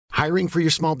Hiring for your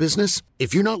small business?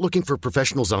 If you're not looking for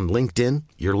professionals on LinkedIn,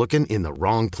 you're looking in the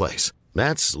wrong place.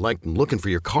 That's like looking for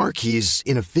your car keys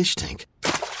in a fish tank.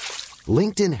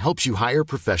 LinkedIn helps you hire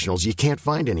professionals you can't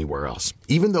find anywhere else,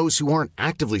 even those who aren't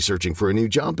actively searching for a new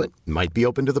job but might be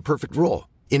open to the perfect role.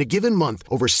 In a given month,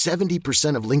 over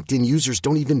 70% of LinkedIn users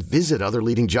don't even visit other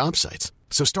leading job sites.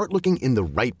 So start looking in the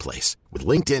right place. With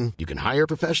LinkedIn, you can hire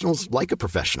professionals like a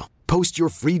professional. Post your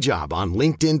free job on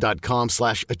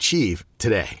linkedin.com/achieve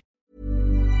today.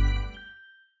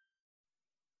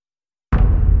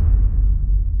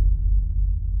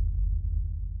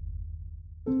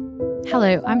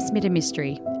 Hello, I'm Smita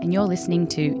Mystery, and you're listening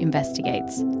to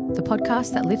Investigates, the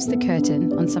podcast that lifts the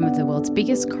curtain on some of the world's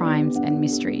biggest crimes and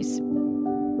mysteries.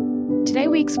 Today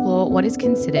we explore what is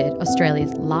considered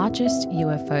Australia's largest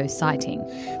UFO sighting.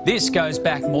 This goes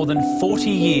back more than 40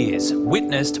 years,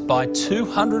 witnessed by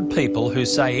 200 people who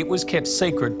say it was kept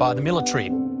secret by the military.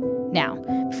 Now,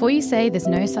 before you say there's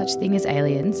no such thing as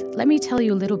aliens, let me tell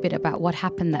you a little bit about what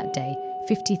happened that day,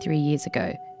 53 years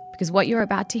ago, because what you're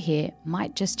about to hear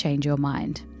might just change your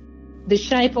mind. The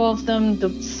shape of them, the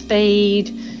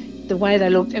speed, the way they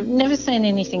looked, I've never seen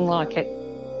anything like it.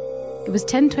 It was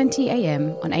 10:20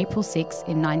 a.m. on April 6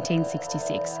 in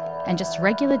 1966, and just a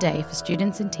regular day for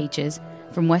students and teachers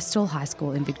from Westall High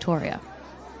School in Victoria.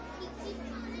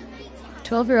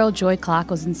 12-year-old Joy Clark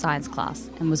was in science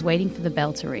class and was waiting for the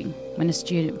bell to ring when a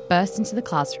student burst into the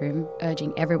classroom,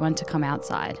 urging everyone to come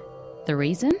outside. The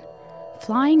reason?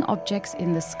 Flying objects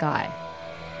in the sky.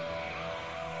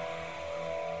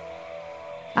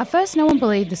 At first, no one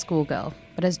believed the schoolgirl,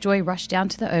 but as Joy rushed down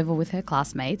to the oval with her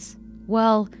classmates,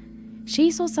 well,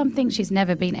 she saw something she's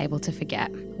never been able to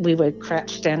forget. We were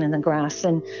crouched down in the grass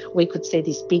and we could see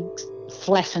this big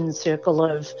flattened circle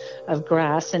of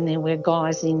grass, and there were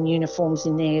guys in uniforms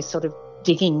in there sort of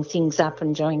digging things up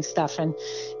and doing stuff. And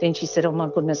then she said, oh my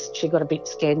goodness, she got a bit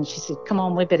scared and she said, come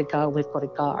on, we better go, we've got to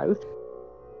go.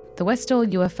 The Westall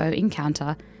UFO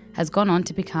encounter has gone on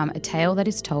to become a tale that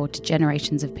is told to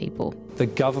generations of people. The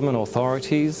government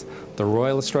authorities, the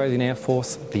Royal Australian Air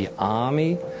Force, the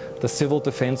Army, the Civil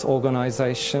Defence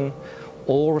Organisation,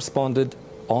 all responded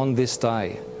on this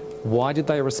day. Why did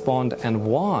they respond, and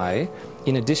why,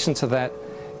 in addition to that,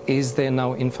 is there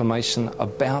no information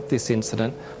about this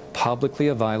incident publicly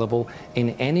available in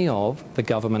any of the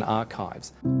government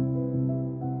archives?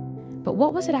 But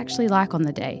what was it actually like on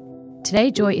the day?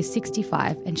 Today, Joy is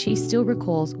 65 and she still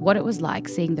recalls what it was like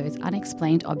seeing those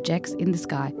unexplained objects in the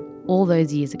sky all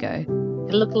those years ago.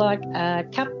 It looked like a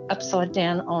cup upside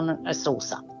down on a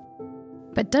saucer.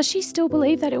 But does she still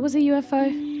believe that it was a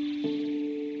UFO?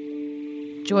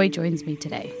 Joy joins me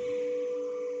today.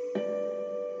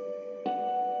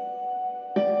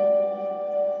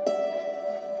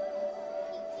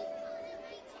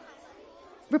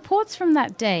 Reports from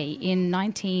that day in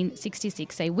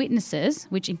 1966 say witnesses,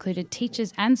 which included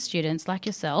teachers and students like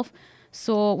yourself,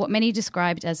 saw what many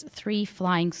described as 3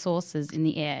 flying saucers in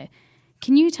the air.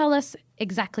 Can you tell us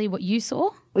exactly what you saw?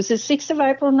 It was the 6th of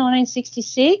April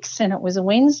 1966 and it was a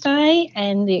Wednesday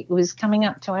and it was coming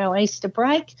up to our Easter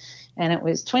break and it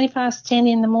was 20 past 10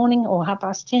 in the morning or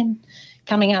 10:30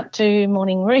 coming up to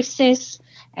morning recess,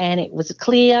 and it was a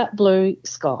clear blue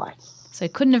sky. So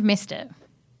couldn't have missed it?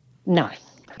 No.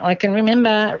 I can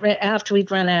remember after we'd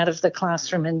run out of the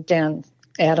classroom and down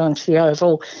out onto the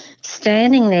oval,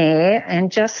 standing there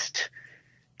and just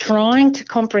trying to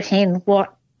comprehend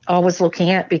what I was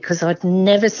looking at, because I'd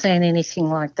never seen anything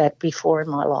like that before in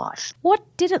my life. What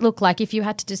did it look like if you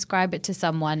had to describe it to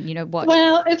someone, what?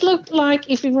 Well, it looked like,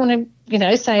 if you want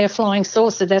to, say a flying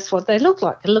saucer, that's what they looked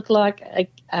like. It looked like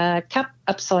a cup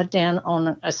upside down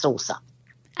on a saucer.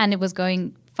 And it was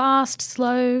going fast,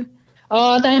 slow?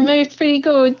 Oh, they moved pretty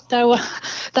good. They were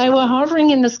hovering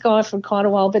in the sky for quite a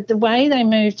while, but the way they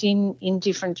moved in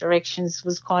different directions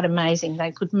was quite amazing.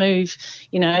 They could move,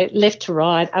 left to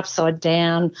right, upside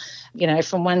down,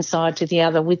 from one side to the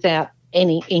other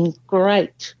in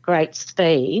great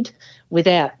speed,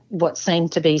 without what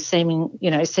seemed to be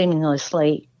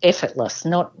seamlessly effortless,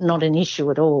 not an issue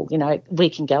at all. We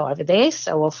can go over there,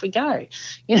 so off we go.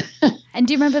 And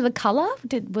do you remember the colour?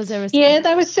 Was there a... Yeah,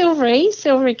 they were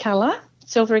silvery colour.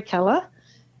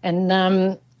 And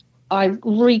I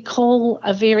recall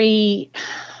a very,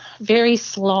 very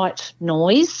slight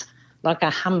noise, like a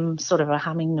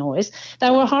humming noise.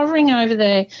 They were hovering over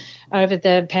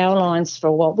the power lines for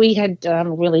a while. We had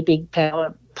really big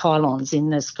power pylons in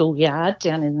the schoolyard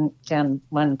down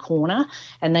one corner,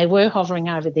 and they were hovering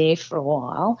over there for a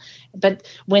while. But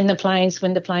when the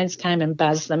planes came and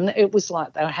buzzed them, it was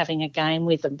like they were having a game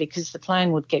with them, because the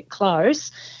plane would get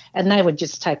close and they would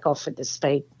just take off at the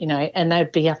speed, and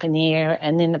they'd be up in the air,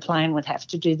 and then the plane would have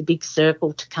to do the big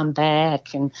circle to come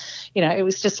back, and it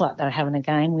was just like they were having a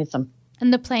game with them.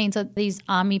 And the planes, are these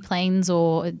army planes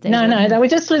or? No, they were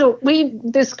just little.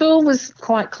 The school was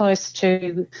quite close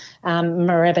to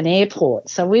Moorabbin Airport,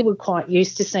 so we were quite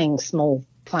used to seeing small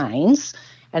planes,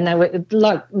 and they were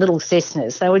like little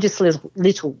Cessnas. They were just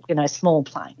little, small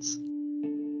planes.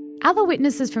 Other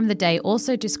witnesses from the day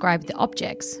also described the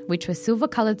objects, which were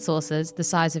silver-coloured saucers the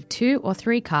size of 2 or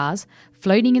 3 cars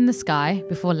floating in the sky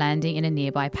before landing in a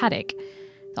nearby paddock.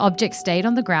 The objects stayed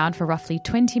on the ground for roughly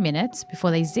 20 minutes before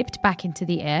they zipped back into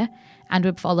the air and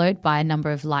were followed by a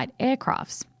number of light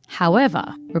aircrafts. However,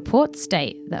 reports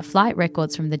state that flight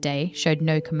records from the day showed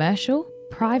no commercial,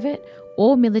 private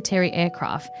or military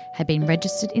aircraft had been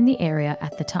registered in the area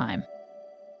at the time.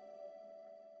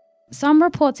 Some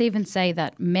reports even say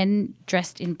that men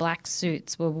dressed in black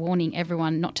suits were warning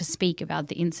everyone not to speak about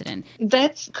the incident.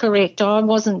 That's correct. I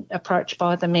wasn't approached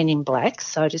by the men in black,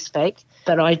 so to speak,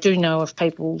 but I do know of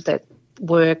people that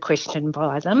were questioned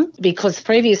by them, because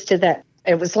previous to that,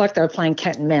 it was like they were playing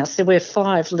cat and mouse. There were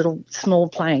 5 little small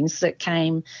planes that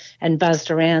came and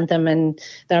buzzed around them, and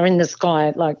they were in the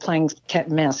sky like playing cat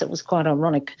and mouse. It was quite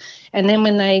ironic. And then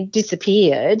when they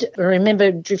disappeared, I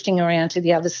remember drifting around to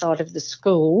the other side of the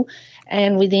school,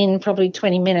 and within probably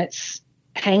 20 minutes,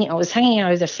 I was hanging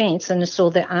over the fence and I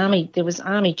saw there was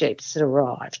army jeeps that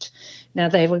arrived. Now,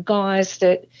 they were guys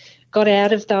that got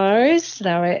out of those.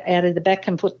 They were out of the back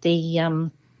and put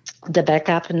the back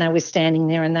up, and they were standing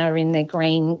there, and they were in their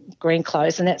green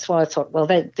clothes, and that's why I thought, well,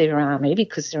 they're army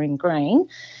because they're in green.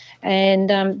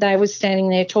 And they were standing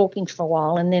there talking for a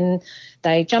while, and then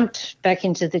they jumped back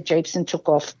into the jeeps and took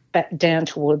off back down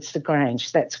towards the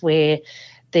Grange. That's where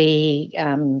the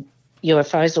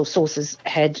UFOs or saucers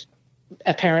had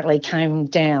apparently came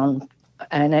down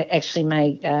and it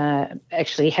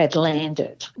actually had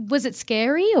landed. Was it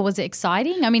scary or was it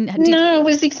exciting? I mean, no, it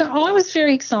was. I was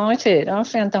very excited. I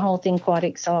found the whole thing quite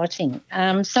exciting.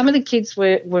 Some of the kids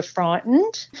were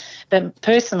frightened, but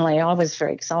personally, I was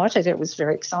very excited. It was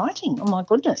very exciting. Oh my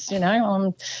goodness,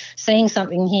 I'm seeing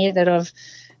something here that I've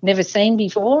never seen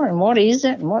before, and what is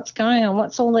it, and what's going on?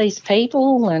 What's all these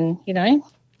people? And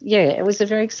it was a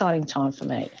very exciting time for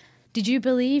me. Did you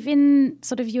believe in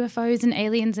sort of UFOs and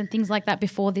aliens and things like that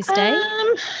before this day?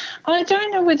 I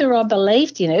don't know whether I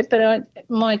believed in it, but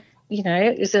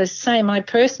as I say, my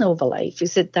personal belief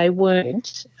is that they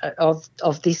weren't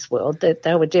of this world, that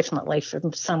they were definitely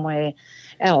from somewhere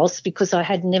else, because I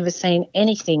had never seen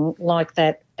anything like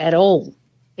that at all,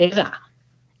 ever.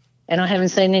 And I haven't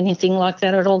seen anything like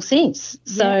that at all since.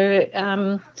 So,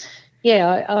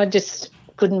 I just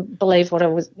couldn't believe what I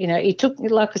was, it took,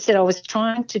 like I said, I was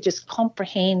trying to just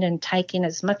comprehend and take in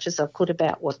as much as I could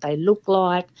about what they looked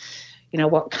like,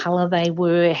 what colour they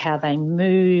were, how they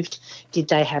moved, did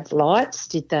they have lights,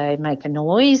 did they make a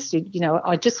noise,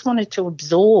 I just wanted to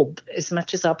absorb as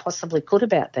much as I possibly could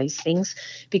about these things,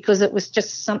 because it was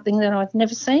just something that I'd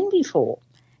never seen before.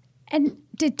 And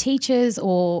did teachers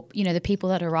or, the people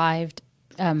that arrived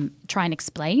try and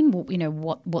explain,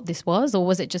 what this was, or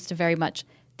was it just a very much,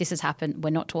 this has happened,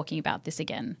 we're not talking about this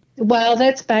again? Well,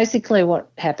 that's basically what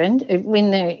happened.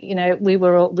 When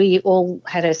we all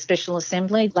had a special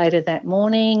assembly later that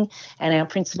morning, and our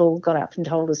principal got up and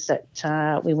told us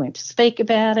that we weren't to speak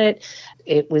about it.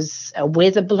 It was a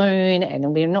weather balloon,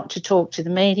 and we were not to talk to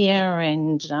the media,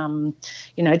 and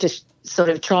just sort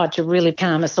of tried to really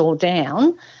calm us all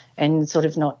down. And sort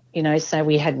of not, say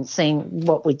we hadn't seen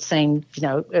what we'd seen,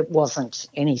 it wasn't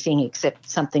anything except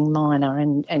something minor,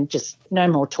 and just no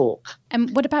more talk.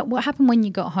 And what happened when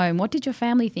you got home? What did your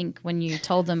family think when you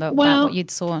told them about what you'd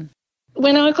saw?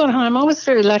 When I got home, I was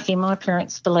very lucky. My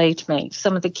parents believed me.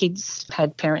 Some of the kids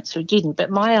had parents who didn't, but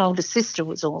my older sister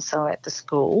was also at the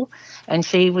school, and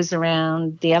she was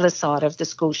around the other side of the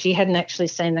school. She hadn't actually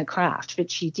seen the craft, but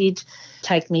she did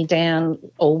take me down,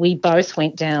 or we both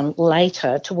went down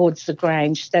later towards the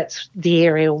Grange. That's the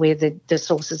area where the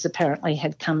saucers apparently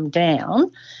had come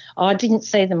down. I didn't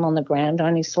see them on the ground. I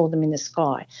only saw them in the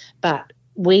sky, but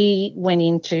we went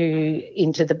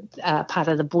into the part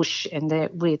of the bush and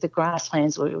where the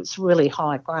grasslands were. It was really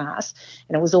high grass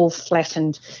and it was all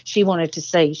flattened. She wanted to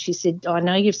see. She said, I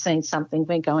know you've seen something.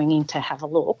 We're going in to have a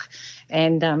look.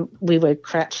 And we were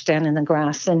crouched down in the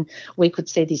grass and we could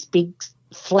see this big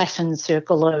flattened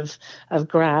circle of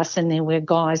grass, and there were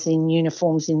guys in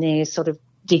uniforms in there sort of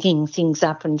digging things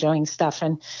up and doing stuff.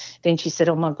 And then she said,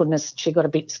 oh, my goodness, she got a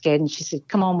bit scared and she said,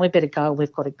 come on, we better go,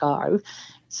 we've got to go.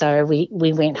 So we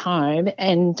went home,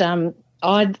 and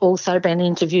I'd also been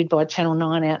interviewed by Channel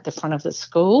 9 out the front of the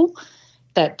school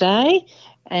that day,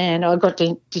 and I got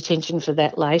detention for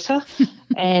that later.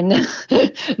 And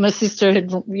my sister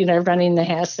had, run in the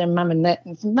house, and Mum and that,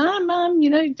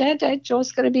 Mum, Dad,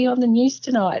 Joy's got to be on the news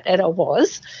tonight. And I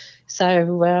was.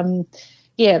 So,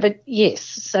 but yes,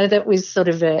 so that was sort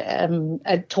of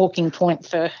a talking point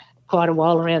for quite a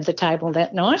while around the table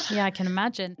that night. Yeah, I can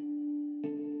imagine.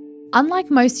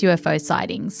 Unlike most UFO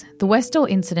sightings, the Westall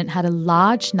incident had a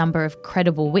large number of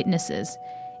credible witnesses.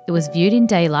 It was viewed in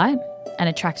daylight and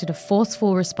attracted a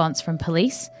forceful response from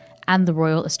police and the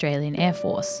Royal Australian Air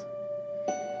Force.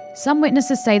 Some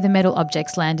witnesses say the metal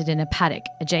objects landed in a paddock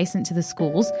adjacent to the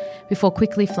schools before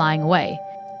quickly flying away,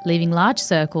 leaving large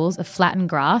circles of flattened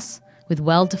grass with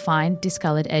well-defined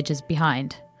discoloured edges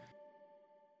behind.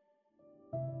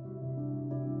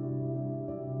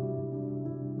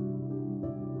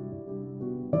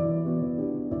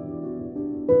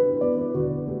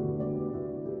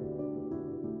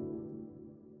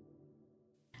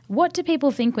 What do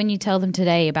people think when you tell them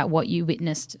today about what you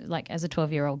witnessed, like as a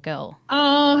 12-year-old girl?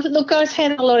 Oh, look, I've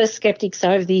had a lot of sceptics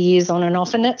over the years on and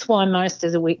off, and that's why most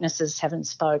of the witnesses haven't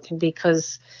spoken,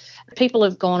 because people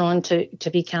have gone on to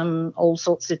become all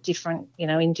sorts of different,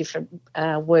 in different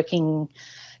working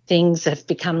things, have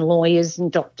become lawyers and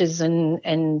doctors and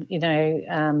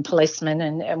policemen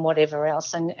and whatever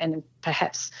else, and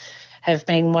perhaps have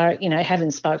been worried, haven't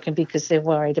spoken because they're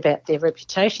worried about their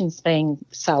reputations being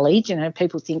sullied.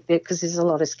 People think that, because there's a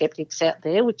lot of sceptics out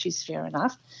there, which is fair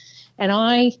enough. And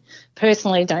I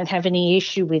personally don't have any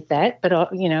issue with that, but,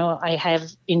 I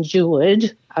have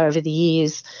endured over the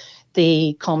years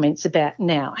the comments about,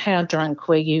 now, how drunk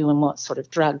were you and what sort of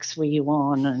drugs were you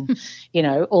on, and,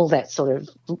 all that sort of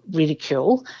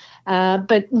ridicule.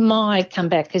 But my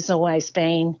comeback has always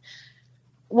been,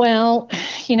 well,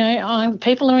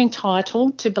 people are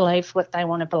entitled to believe what they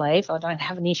want to believe. I don't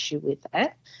have an issue with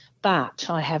that. But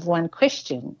I have one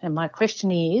question, and my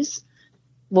question is,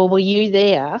 well, were you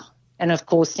there? And, of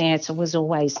course, the answer was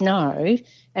always no.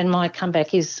 And my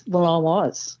comeback is, well, I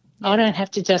was. Yeah. I don't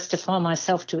have to justify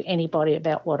myself to anybody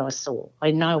about what I saw.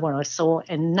 I know what I saw,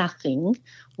 and nothing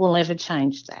will ever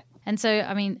change that. And so,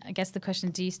 I guess the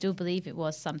question, do you still believe it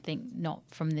was something not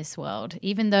from this world,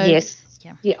 even though... Yes.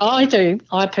 Yeah, I do.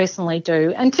 I personally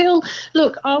do.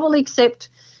 Look, I will accept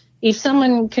if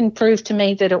someone can prove to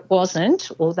me that it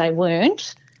wasn't or they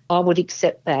weren't, I would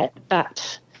accept that.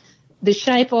 But the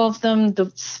shape of them,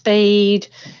 the speed,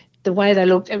 the way they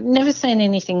looked, I've never seen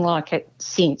anything like it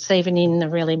since, even in the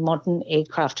really modern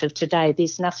aircraft of today.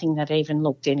 There's nothing that even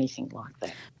looked anything like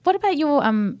that. What about your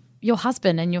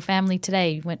husband and your family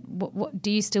today? What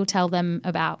do you still tell them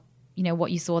about,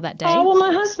 what you saw that day? Oh, well,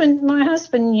 my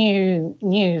husband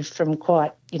knew from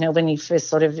quite, when he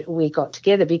first we got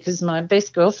together, because my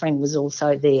best girlfriend was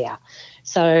also there.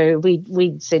 So we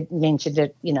mentioned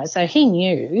it, so he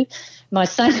knew. My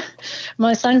son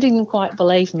didn't quite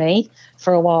believe me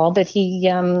for a while, but he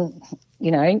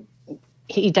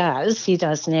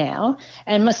does now.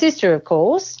 And my sister, of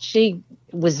course, she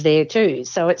was there too.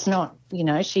 So it's not,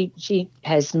 she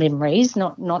has memories,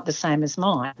 not the same as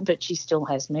mine, but she still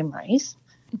has memories.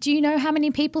 Do you know how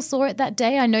many people saw it that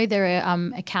day? I know there are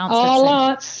accounts. Oh,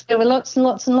 lots. There were lots and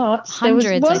lots and lots.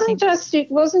 Hundreds,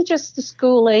 it wasn't just the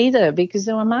school either, because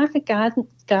there were market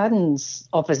gardens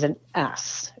opposite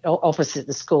us, or opposite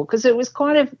the school, because it was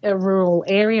quite a rural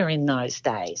area in those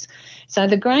days. So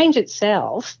the Grange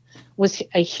itself was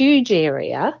a huge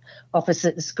area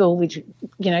opposite the school, which,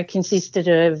 consisted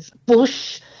of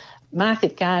bush,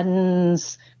 market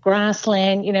gardens,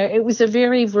 grassland. It was a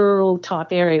very rural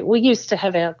type area. We used to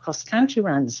have our cross-country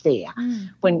runs there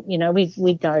when,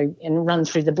 we'd go and run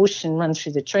through the bush and run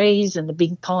through the trees and the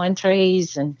big pine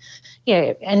trees. And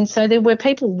so there were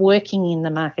people working in the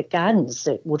market gardens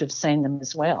that would have seen them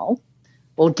as well,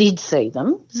 or did see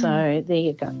them. So there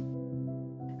you go.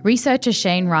 Researcher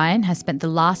Shane Ryan has spent the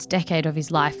last decade of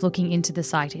his life looking into the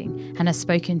sighting and has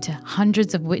spoken to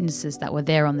hundreds of witnesses that were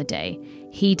there on the day.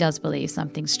 He does believe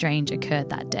something strange occurred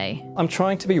that day. I'm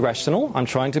trying to be rational, I'm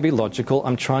trying to be logical,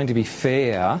 I'm trying to be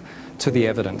fair to the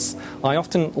evidence. I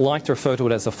often like to refer to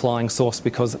it as a flying saucer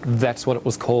because that's what it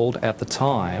was called at the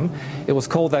time. It was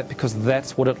called that because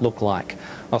that's what it looked like.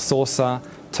 A saucer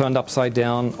turned upside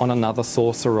down on another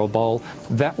saucer or bowl.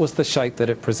 That was the shape that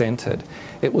it presented.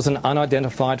 It was an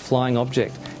unidentified flying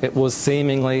object. It was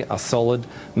seemingly a solid,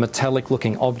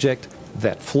 metallic-looking object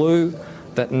that flew,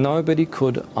 that nobody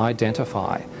could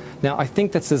identify. Now, I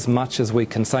think that's as much as we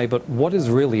can say, but what is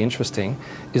really interesting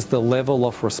is the level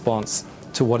of response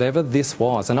to whatever this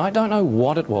was. And I don't know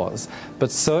what it was,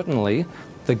 but certainly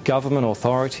the government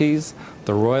authorities,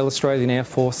 the Royal Australian Air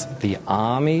Force, the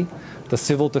Army, the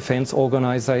Civil Defence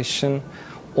Organisation,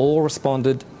 all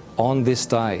responded on this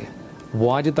day.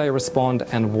 Why did they respond,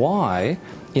 and why,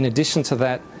 in addition to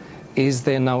that, is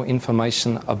there no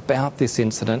information about this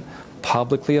incident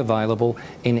publicly available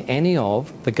in any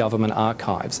of the government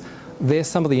archives? There's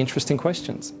some of the interesting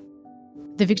questions.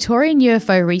 The Victorian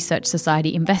UFO Research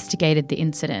Society investigated the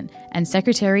incident, and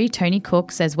Secretary Tony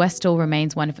Cook says Westall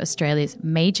remains one of Australia's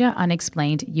major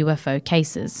unexplained UFO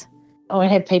cases. I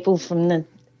had people from the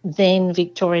then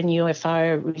Victorian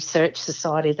UFO Research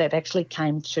Society that actually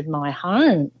came to my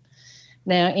home.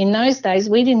 Now, in those days,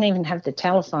 we didn't even have the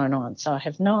telephone on, so I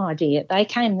have no idea. They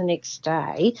came the next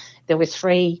day. There were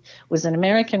three, was an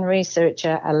American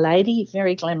researcher, a lady,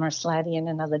 very glamorous lady, and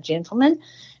another gentleman,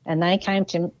 and they came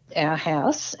to our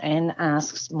house and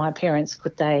asked my parents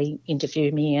could they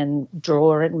interview me and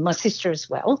draw, and my sister as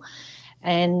well.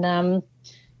 And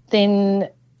then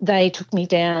they took me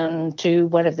down to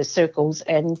one of the circles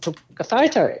and took a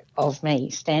photo of me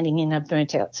standing in a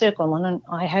burnt-out circle, and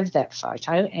I have that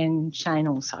photo, and Shane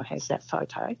also has that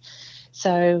photo.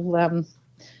 So,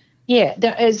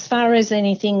 as far as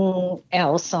anything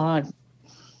else, I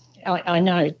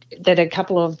know that a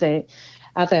couple of the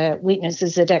other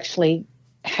witnesses had actually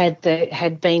had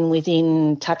been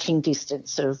within touching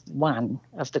distance of one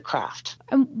of the craft.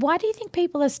 And why do you think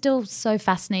people are still so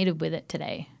fascinated with it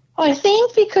today? I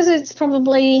think because it's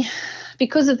probably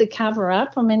because of the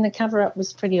cover-up. I mean, the cover-up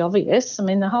was pretty obvious. I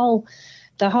mean, the whole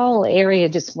area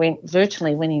just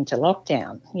virtually went into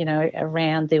lockdown,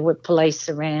 around. There were police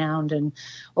around and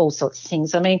all sorts of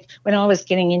things. I mean, when I was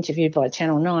getting interviewed by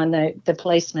Channel 9, the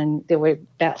policeman, there were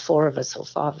about 4 of us or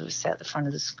 5 of us out the front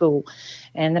of the school,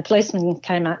 and the policeman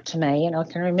came up to me, and I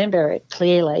can remember it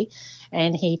clearly,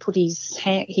 and he put his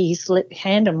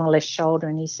hand on my left shoulder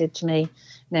and he said to me,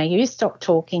 "Now you stop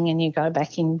talking and you go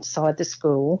back inside the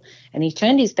school." And he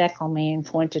turned his back on me and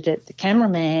pointed at the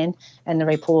cameraman and the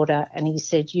reporter, and he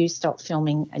said, "You stop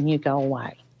filming and you go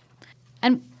away."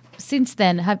 And since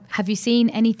then, have you seen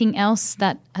anything else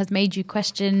that has made you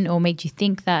question or made you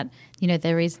think that,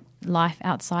 there is life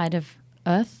outside of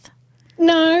Earth?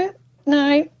 No,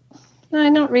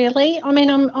 not really. I mean,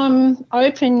 I'm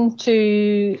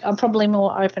probably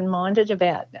more open-minded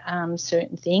about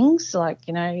certain things, like,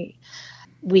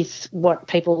 with what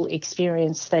people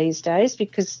experience these days,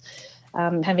 because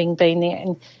having been there.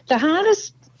 And the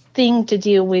hardest thing to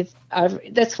deal with,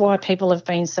 that's why people have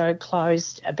been so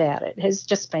closed about it, has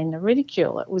just been the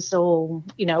ridicule. It was all,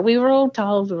 we were all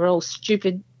told we were all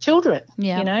stupid children.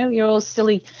 Yeah. You're all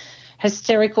silly,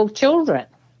 hysterical children,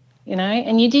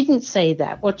 and you didn't see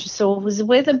that. What you saw was a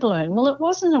weather balloon. Well, it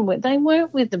wasn't they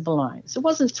weren't weather balloons. It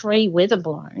wasn't 3 weather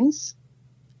balloons.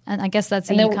 And I guess that's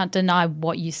you can't deny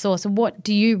what you saw. So what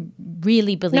do you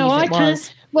really believe it was?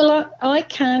 Can't. Well, I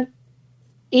can't.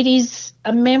 It is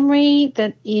a memory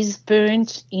that is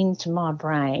burnt into my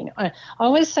brain. I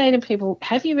always say to people,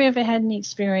 have you ever had an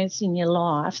experience in your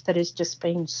life that has just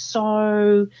been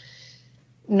so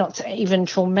not even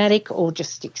traumatic or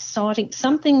just exciting,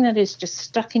 something that is just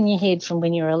stuck in your head from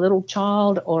when you're a little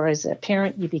child, or as a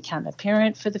parent you become a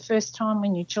parent for the first time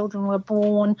when your children were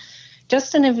born,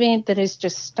 just an event that has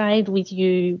just stayed with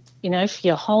you, for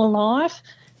your whole life?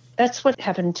 That's what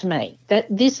happened to me. That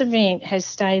this event has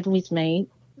stayed with me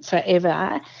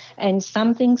forever, and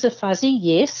some things are fuzzy,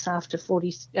 yes, after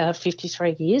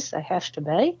 53 years they have to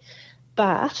be,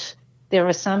 but there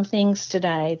are some things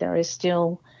today that are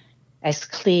still as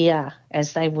clear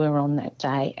as they were on that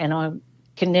day, and I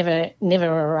can never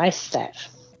erase that.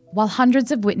 While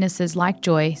hundreds of witnesses like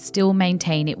Joy still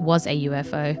maintain it was a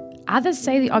UFO, others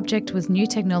say the object was new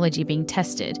technology being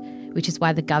tested, which is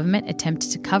why the government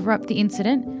attempted to cover up the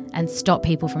incident and stop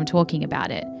people from talking about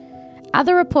it.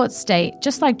 Other reports state,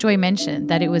 just like Joy mentioned,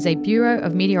 that it was a Bureau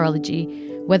of Meteorology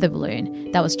weather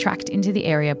balloon that was tracked into the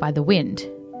area by the wind.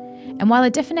 And while a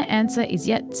definite answer is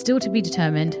yet still to be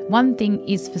determined, one thing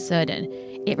is for certain: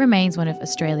 it remains one of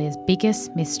Australia's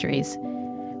biggest mysteries.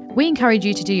 We encourage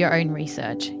you to do your own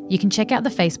research. You can check out the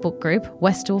Facebook group,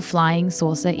 Westall Flying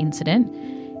Saucer Incident.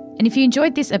 And if you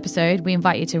enjoyed this episode, we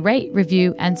invite you to rate,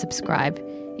 review and subscribe.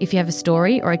 If you have a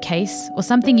story or a case or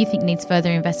something you think needs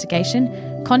further investigation,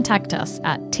 contact us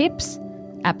at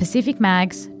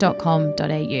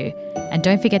tips@pacificmags.com.au. And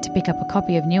don't forget to pick up a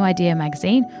copy of New Idea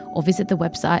magazine or visit the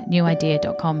website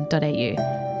newidea.com.au.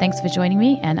 Thanks for joining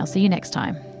me, and I'll see you next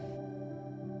time.